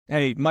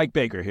Hey, Mike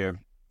Baker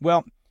here.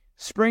 Well,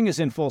 spring is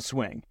in full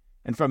swing,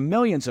 and for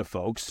millions of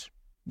folks,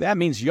 that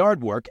means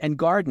yard work and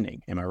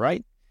gardening, am I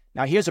right?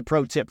 Now here's a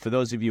pro tip for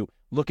those of you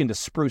looking to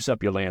spruce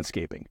up your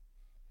landscaping.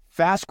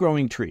 Fast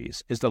Growing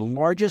Trees is the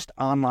largest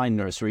online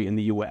nursery in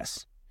the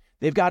U.S.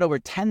 They've got over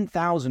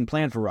 10,000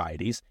 plant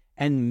varieties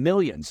and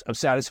millions of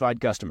satisfied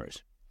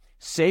customers.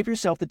 Save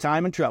yourself the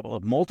time and trouble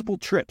of multiple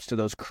trips to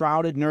those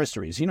crowded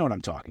nurseries. You know what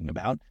I'm talking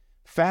about.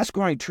 Fast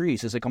Growing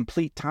Trees is a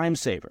complete time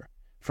saver.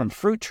 From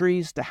fruit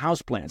trees to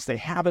houseplants, they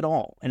have it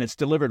all, and it's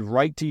delivered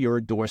right to your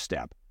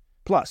doorstep.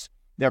 Plus,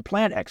 their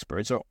plant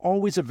experts are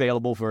always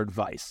available for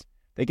advice.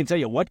 They can tell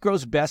you what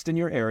grows best in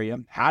your area,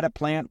 how to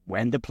plant,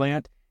 when to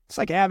plant. It's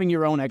like having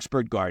your own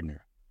expert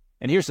gardener.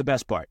 And here's the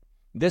best part.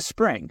 This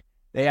spring,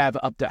 they have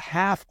up to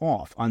half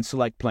off on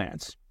select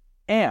plants.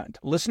 And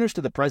listeners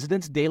to the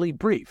President's Daily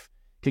Brief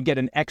can get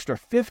an extra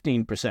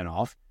 15%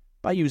 off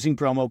by using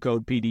promo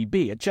code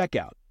PDB at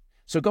checkout.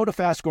 So go to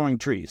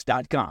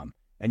fastgrowingtrees.com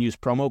and use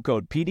promo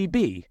code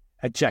PDB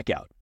at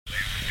checkout.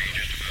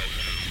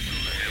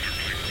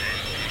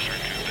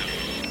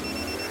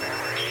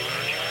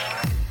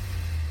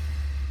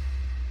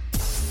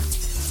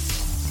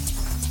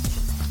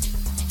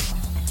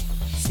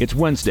 It's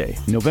Wednesday,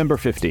 November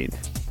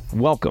 15th.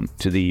 Welcome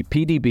to the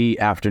PDB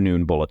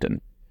Afternoon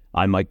Bulletin.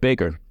 I'm Mike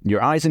Baker,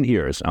 your eyes and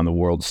ears on the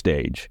world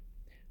stage.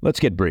 Let's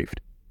get briefed.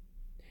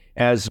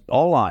 As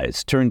all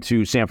eyes turn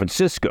to San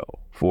Francisco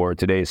for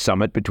today's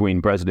summit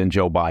between President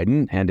Joe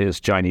Biden and his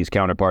Chinese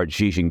counterpart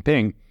Xi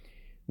Jinping,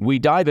 we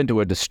dive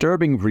into a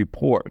disturbing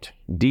report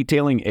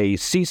detailing a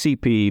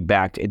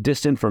CCP-backed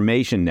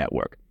disinformation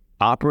network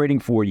operating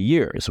for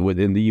years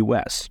within the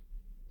U.S.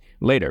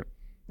 Later,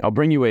 I'll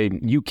bring you a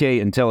UK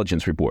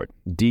intelligence report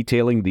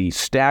detailing the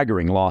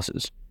staggering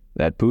losses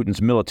that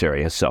Putin's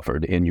military has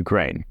suffered in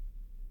Ukraine.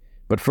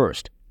 But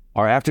first,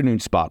 our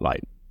afternoon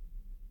spotlight.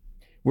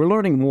 We're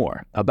learning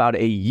more about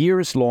a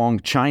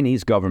years-long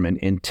Chinese government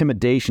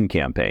intimidation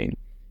campaign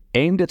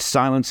aimed at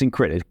silencing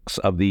critics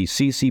of the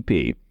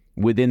CCP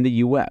within the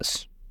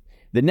U.S.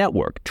 The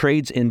network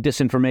trades in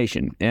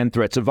disinformation and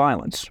threats of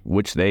violence,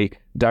 which they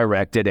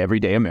direct at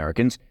everyday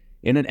Americans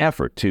in an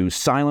effort to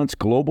silence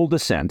global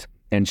dissent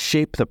and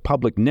shape the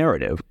public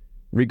narrative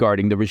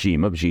regarding the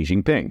regime of Xi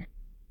Jinping.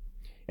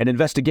 An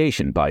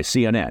investigation by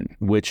CNN,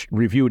 which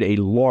reviewed a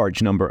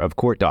large number of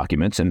court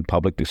documents and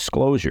public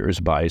disclosures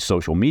by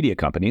social media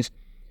companies,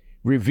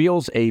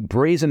 reveals a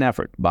brazen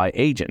effort by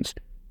agents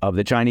of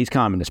the Chinese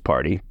Communist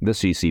Party, the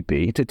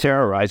CCP, to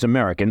terrorize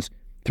Americans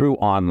through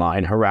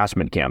online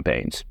harassment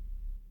campaigns.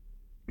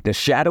 The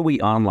shadowy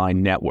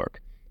online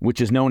network, which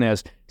is known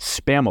as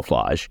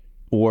Spamouflage,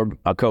 or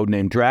a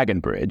codename Dragon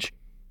Bridge,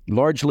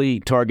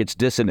 largely targets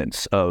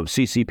dissidents of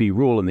CCP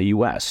rule in the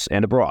U.S.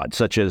 and abroad,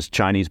 such as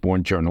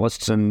Chinese-born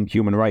journalists and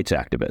human rights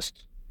activists.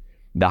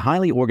 The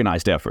highly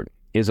organized effort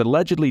is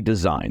allegedly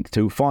designed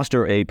to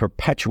foster a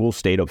perpetual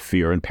state of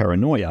fear and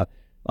paranoia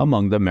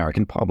among the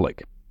American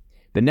public.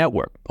 The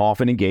network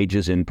often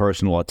engages in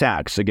personal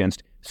attacks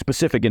against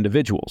specific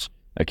individuals,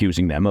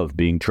 accusing them of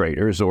being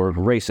traitors or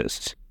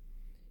racists.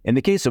 In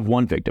the case of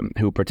one victim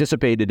who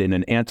participated in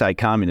an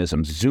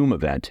anti-communism Zoom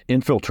event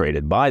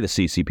infiltrated by the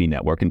CCP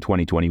network in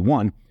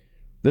 2021,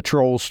 the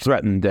trolls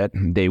threatened that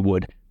they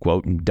would,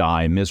 quote,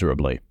 die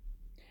miserably.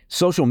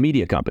 Social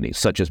media companies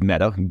such as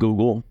Meta,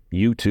 Google,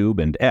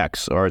 YouTube, and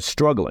X are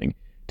struggling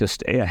to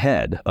stay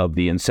ahead of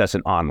the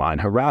incessant online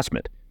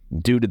harassment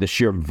due to the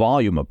sheer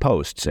volume of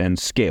posts and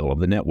scale of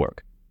the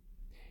network.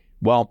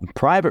 While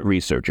private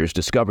researchers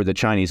discovered the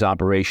Chinese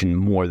operation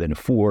more than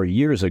 4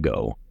 years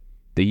ago,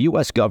 the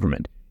U.S.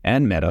 government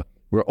and Meta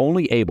were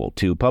only able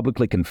to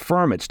publicly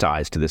confirm its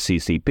ties to the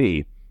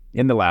CCP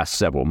in the last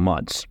several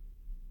months.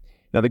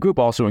 Now, the group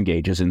also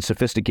engages in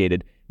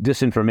sophisticated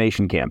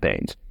disinformation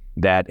campaigns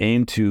that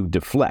aim to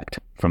deflect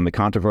from the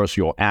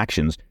controversial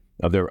actions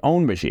of their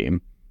own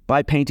regime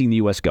by painting the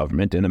U.S.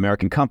 government and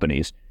American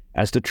companies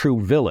as the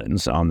true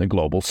villains on the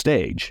global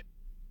stage.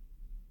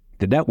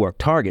 The network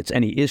targets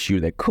any issue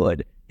that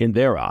could, in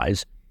their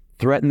eyes,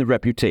 threaten the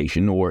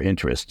reputation or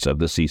interests of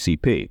the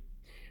CCP.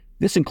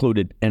 This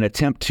included an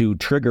attempt to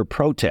trigger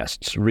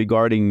protests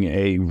regarding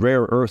a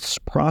rare earths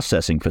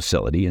processing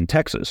facility in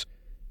Texas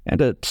and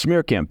a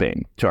smear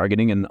campaign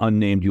targeting an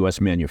unnamed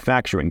U.S.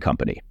 manufacturing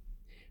company.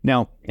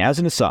 Now, as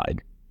an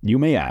aside, you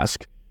may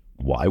ask,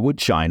 why would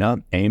China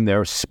aim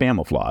their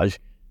spamouflage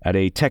at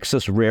a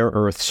Texas rare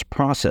earths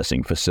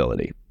processing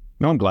facility?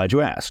 Well, I'm glad you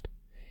asked.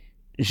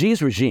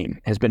 Xi's regime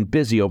has been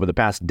busy over the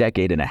past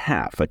decade and a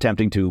half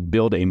attempting to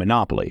build a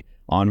monopoly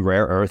on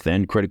rare earth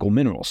and critical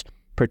minerals,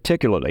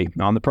 particularly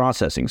on the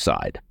processing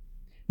side.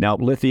 Now,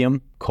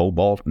 lithium,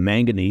 cobalt,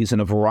 manganese,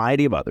 and a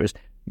variety of others,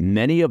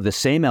 many of the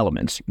same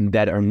elements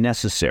that are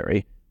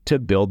necessary to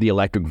build the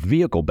electric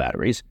vehicle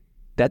batteries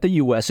that the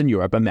U.S. and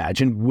Europe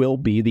imagine will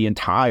be the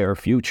entire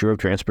future of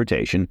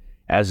transportation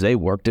as they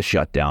work to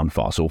shut down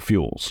fossil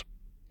fuels.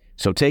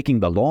 So taking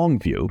the long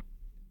view,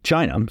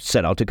 China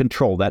set out to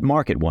control that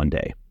market one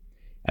day.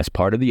 As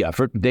part of the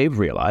effort, they've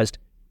realized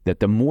that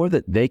the more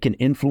that they can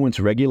influence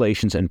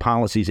regulations and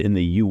policies in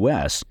the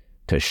U.S.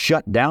 to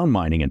shut down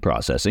mining and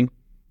processing,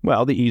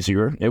 well, the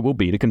easier it will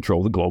be to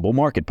control the global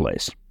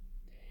marketplace.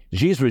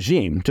 Xi's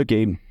regime took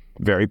a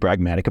very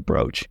pragmatic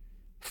approach,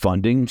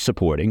 funding,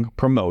 supporting,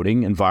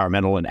 promoting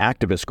environmental and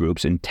activist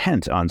groups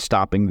intent on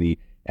stopping the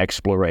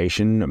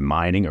exploration,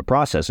 mining, or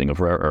processing of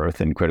rare earth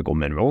and critical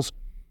minerals,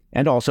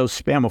 and also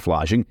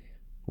spamouflaging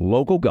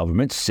local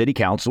governments, city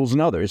councils,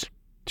 and others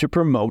to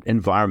promote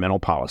environmental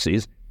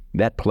policies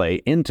that play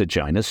into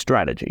China's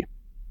strategy.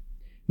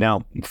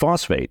 Now,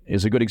 phosphate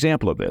is a good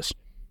example of this.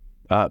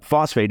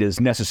 Phosphate is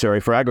necessary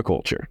for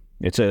agriculture.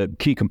 It's a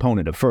key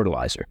component of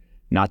fertilizer.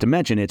 Not to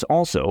mention, it's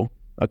also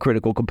a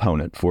critical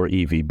component for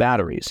EV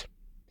batteries.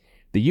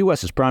 The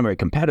U.S.'s primary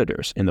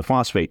competitors in the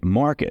phosphate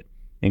market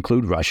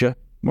include Russia,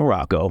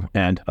 Morocco,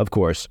 and, of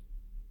course,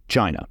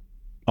 China.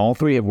 All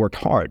three have worked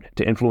hard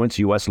to influence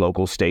U.S.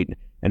 local, state,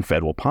 and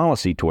federal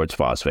policy towards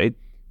phosphate,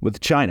 with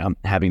China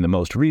having the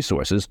most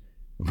resources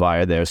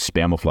via their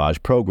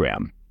spamouflage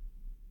program.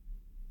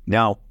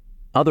 Now,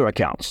 other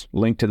accounts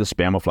linked to the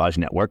spamouflage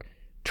network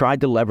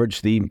tried to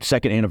leverage the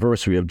second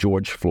anniversary of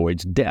George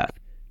Floyd's death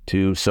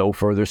to sow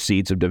further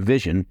seeds of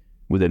division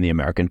within the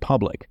American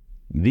public.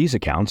 These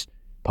accounts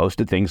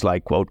posted things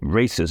like, quote,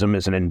 racism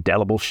is an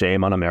indelible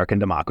shame on American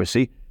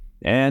democracy,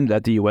 and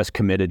that the U.S.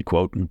 committed,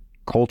 quote,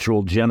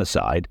 cultural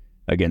genocide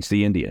against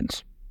the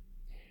Indians.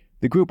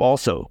 The group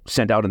also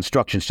sent out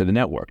instructions to the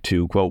network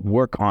to, quote,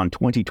 work on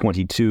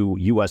 2022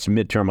 U.S.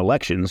 midterm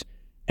elections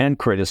and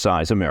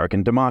criticize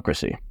American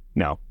democracy.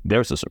 Now,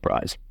 there's a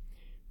surprise.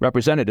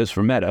 Representatives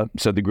from Meta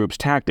said the group's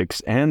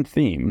tactics and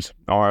themes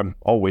are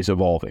always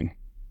evolving.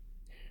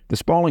 The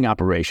sprawling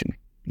operation,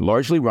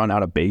 largely run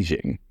out of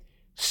Beijing,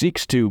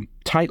 seeks to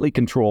tightly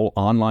control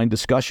online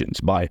discussions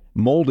by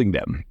molding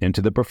them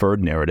into the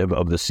preferred narrative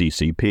of the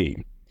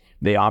CCP.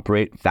 They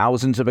operate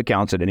thousands of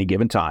accounts at any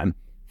given time,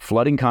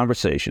 flooding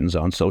conversations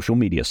on social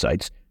media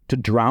sites to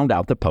drown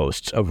out the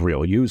posts of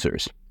real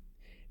users.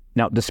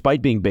 Now,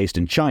 despite being based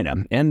in China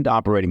and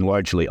operating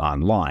largely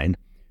online,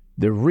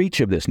 the reach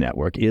of this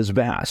network is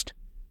vast.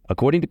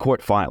 According to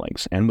court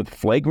filings, and with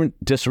flagrant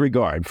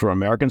disregard for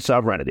American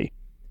sovereignty,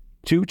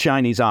 2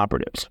 Chinese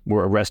operatives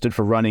were arrested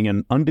for running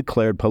an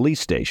undeclared police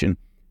station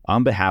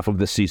on behalf of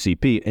the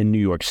CCP in New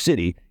York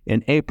City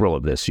in April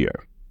of this year.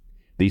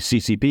 The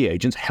CCP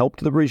agents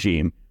helped the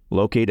regime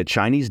locate a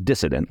Chinese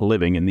dissident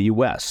living in the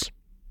U.S.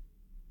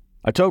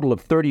 A total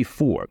of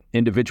 34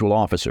 individual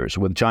officers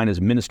with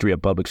China's Ministry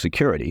of Public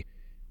Security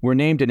were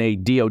named in a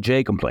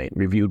DOJ complaint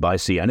reviewed by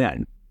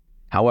CNN.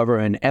 However,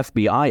 an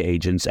FBI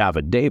agent's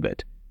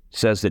affidavit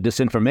says the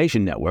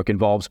Disinformation network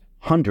involves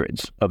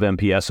hundreds of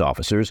MPS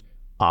officers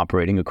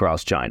operating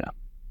across China.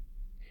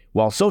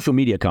 While social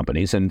media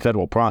companies and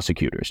federal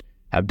prosecutors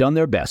have done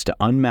their best to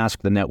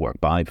unmask the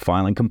network by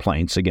filing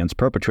complaints against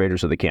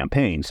perpetrators of the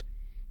campaigns,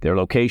 their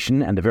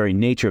location and the very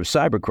nature of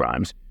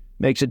cybercrimes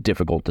makes it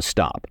difficult to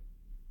stop.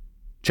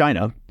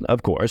 China,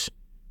 of course,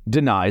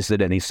 denies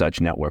that any such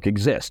network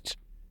exists.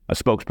 A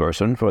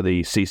spokesperson for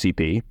the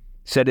CCP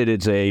said it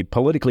is a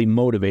politically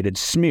motivated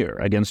smear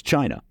against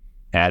China,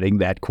 adding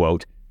that,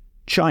 quote,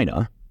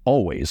 China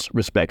always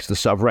respects the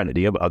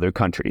sovereignty of other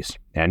countries,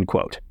 end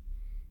quote.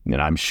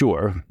 And I'm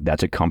sure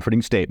that's a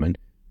comforting statement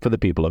for the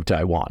people of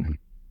Taiwan.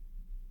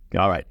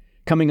 All right,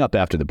 coming up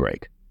after the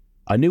break,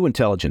 a new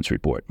intelligence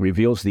report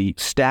reveals the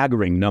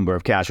staggering number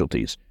of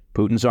casualties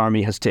Putin's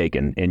army has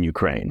taken in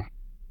Ukraine.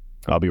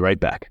 I'll be right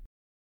back.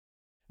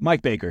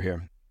 Mike Baker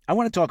here. I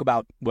want to talk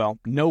about, well,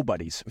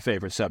 nobody's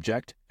favorite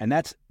subject, and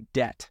that's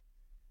debt.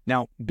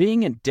 Now,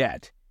 being in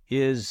debt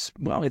is,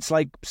 well, it's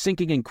like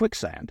sinking in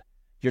quicksand.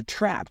 You're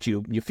trapped,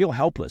 you feel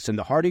helpless, and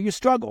the harder you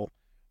struggle,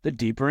 the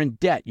deeper in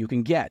debt you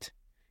can get.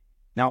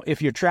 Now,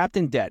 if you're trapped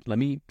in debt, let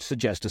me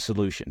suggest a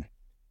solution.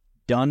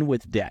 Done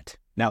with Debt.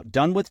 Now,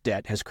 Done with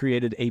Debt has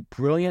created a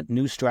brilliant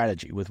new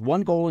strategy with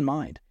one goal in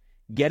mind,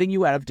 getting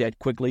you out of debt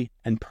quickly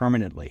and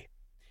permanently.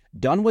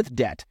 Done with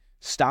Debt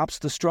stops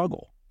the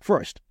struggle.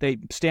 First, they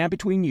stand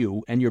between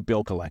you and your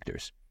bill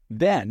collectors.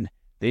 Then,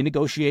 they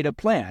negotiate a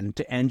plan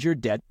to end your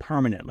debt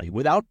permanently,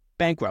 without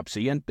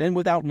bankruptcy and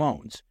without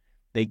loans.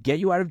 They get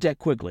you out of debt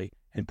quickly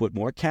and put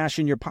more cash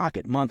in your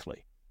pocket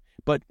monthly.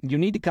 But you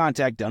need to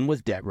contact Done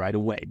with Debt right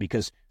away,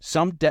 because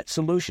some debt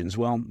solutions,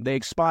 well, they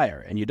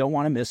expire and you don't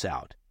want to miss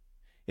out.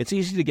 It's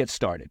easy to get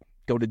started.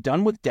 Go to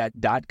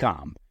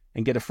donewithdebt.com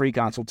and get a free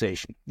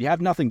consultation. You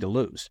have nothing to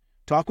lose.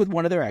 Talk with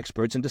one of their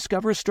experts and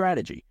discover a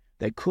strategy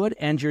that could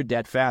end your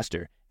debt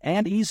faster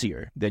and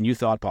easier than you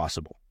thought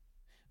possible.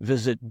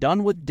 Visit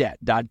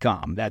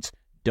donewithdebt.com. That's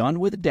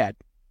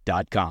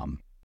donewithdebt.com.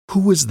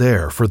 Who is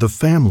there for the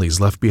families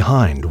left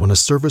behind when a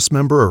service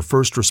member or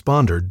first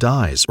responder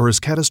dies or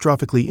is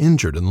catastrophically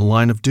injured in the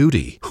line of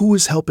duty? Who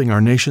is helping our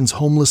nation's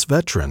homeless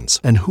veterans?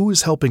 And who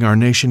is helping our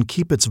nation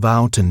keep its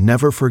vow to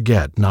never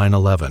forget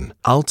 9/11?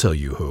 I'll tell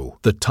you who.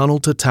 The Tunnel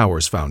to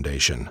Towers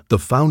Foundation. The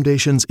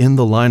foundation's In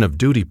the Line of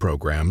Duty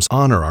programs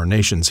honor our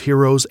nation's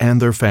heroes and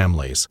their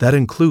families. That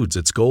includes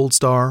its Gold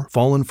Star,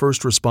 Fallen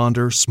First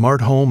Responder,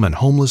 Smart Home, and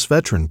Homeless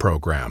Veteran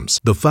programs.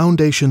 The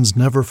foundation's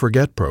Never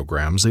Forget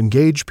programs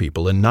engage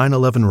people in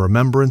 9/11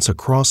 remembrance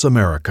across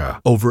America.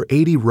 Over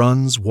 80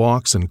 runs,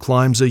 walks, and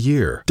climbs a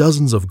year,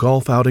 dozens of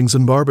golf outings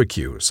and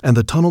barbecues, and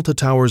the Tunnel to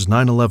Towers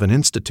 9/11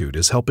 Institute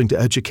is helping to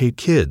educate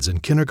kids in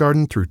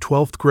kindergarten through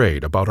 12th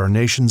grade about our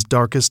nation's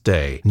darkest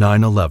day,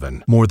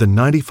 9/11. More than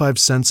 95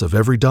 cents of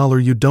every dollar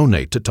you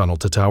donate to Tunnel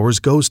to Towers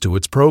goes to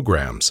its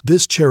programs.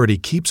 This charity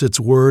keeps its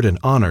word and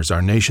honors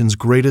our nation's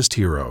greatest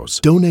heroes.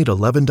 Donate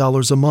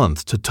 $11 a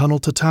month to Tunnel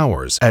to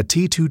Towers at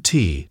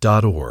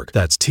T2T.org.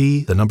 That's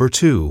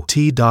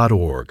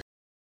T2T.org.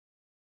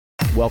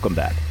 Welcome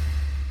back.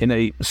 In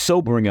a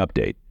sobering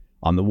update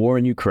on the war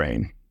in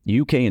Ukraine,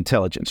 UK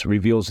intelligence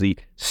reveals the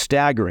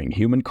staggering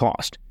human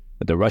cost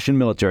that the Russian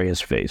military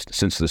has faced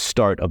since the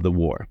start of the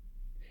war.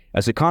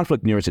 As the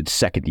conflict nears its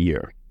second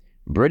year,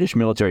 British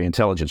military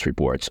intelligence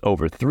reports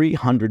over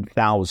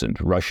 300,000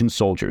 Russian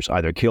soldiers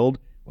either killed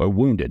or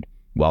wounded,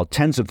 while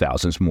tens of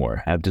thousands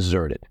more have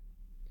deserted.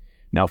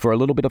 Now, for a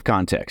little bit of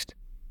context,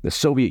 the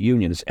Soviet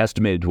Union is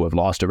estimated to have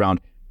lost around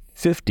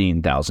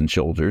 15,000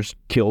 soldiers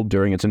killed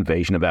during its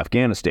invasion of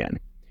Afghanistan,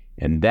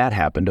 and that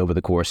happened over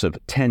the course of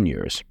 10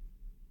 years.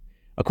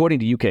 According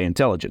to UK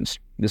intelligence,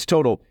 this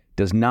total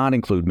does not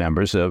include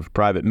members of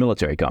private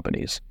military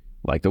companies,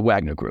 like the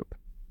Wagner Group.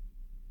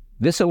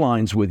 This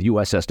aligns with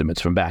U.S.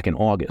 estimates from back in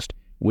August,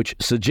 which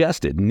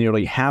suggested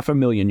nearly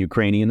 500,000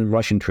 Ukrainian and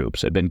Russian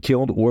troops had been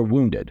killed or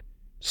wounded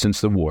since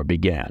the war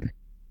began.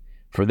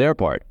 For their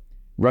part,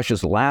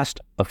 Russia's last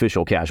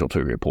official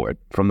casualty report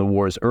from the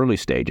war's early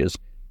stages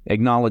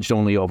acknowledged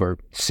only over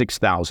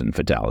 6,000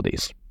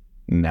 fatalities.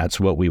 And that's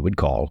what we would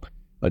call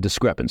a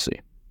discrepancy.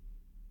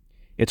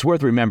 It's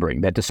worth remembering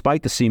that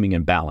despite the seeming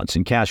imbalance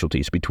in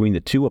casualties between the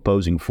two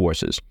opposing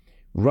forces,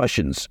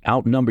 Russians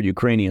outnumbered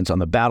Ukrainians on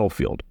the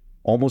battlefield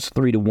almost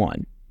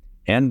 3-1,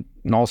 and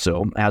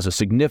also has a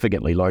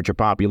significantly larger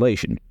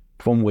population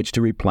from which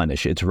to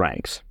replenish its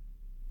ranks.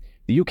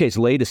 The UK's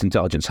latest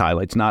intelligence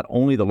highlights not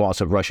only the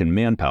loss of Russian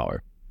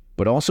manpower,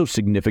 but also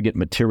significant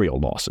material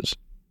losses.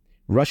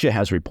 Russia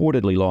has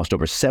reportedly lost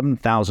over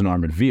 7,000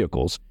 armored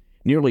vehicles,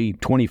 nearly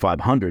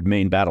 2,500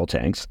 main battle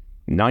tanks,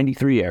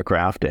 93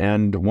 aircraft,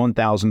 and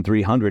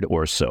 1,300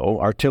 or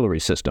so artillery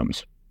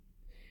systems.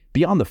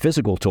 Beyond the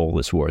physical toll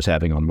this war is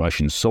having on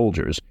Russian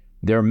soldiers,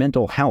 their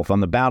mental health on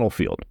the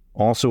battlefield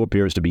also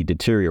appears to be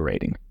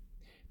deteriorating.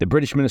 The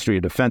British Ministry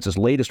of Defense's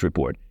latest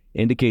report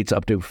indicates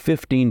up to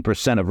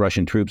 15% of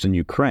Russian troops in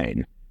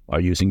Ukraine are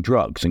using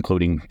drugs,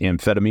 including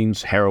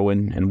amphetamines,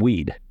 heroin, and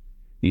weed.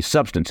 These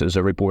substances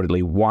are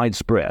reportedly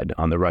widespread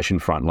on the Russian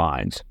front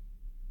lines.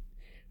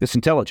 This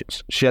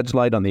intelligence sheds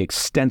light on the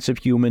extensive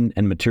human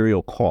and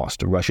material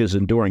cost Russia is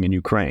enduring in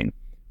Ukraine,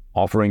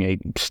 offering a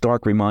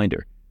stark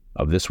reminder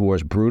of this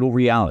war's brutal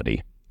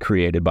reality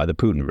created by the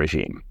Putin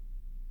regime.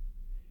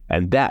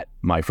 And that,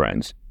 my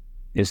friends,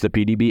 is the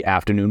PDB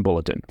Afternoon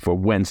Bulletin for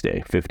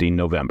Wednesday, 15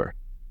 November.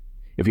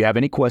 If you have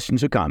any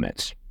questions or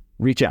comments,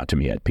 reach out to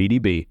me at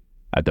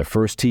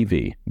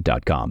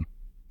pdb@thefirsttv.com.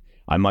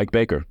 I'm Mike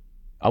Baker.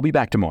 I'll be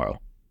back tomorrow.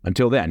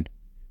 Until then,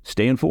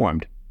 stay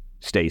informed,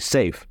 stay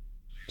safe,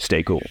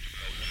 stay cool.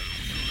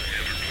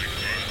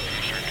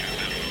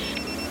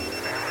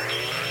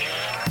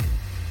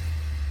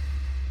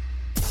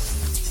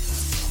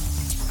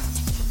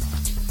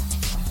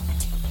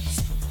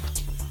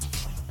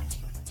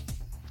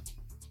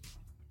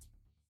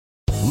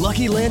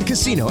 Lucky Land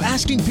Casino,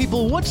 asking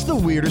people, what's the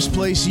weirdest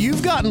place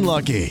you've gotten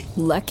lucky?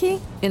 Lucky?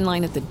 In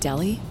line at the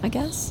deli, I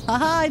guess?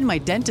 Aha, in my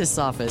dentist's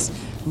office.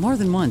 More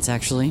than once,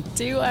 actually.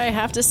 Do I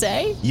have to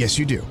say? Yes,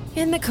 you do.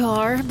 In the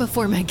car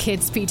before my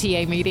kids'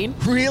 PTA meeting.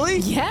 Really?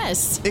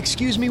 Yes.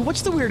 Excuse me,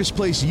 what's the weirdest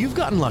place you've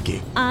gotten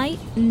lucky? I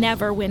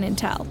never win and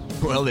tell.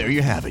 Well, there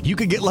you have it. You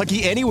can get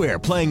lucky anywhere,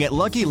 playing at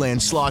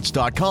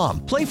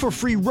LuckyLandSlots.com. Play for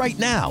free right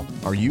now.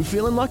 Are you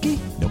feeling lucky?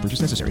 No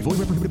purchase necessary. Void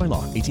where prohibited by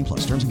law.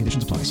 18+. Terms and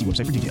conditions apply. See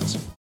website for details.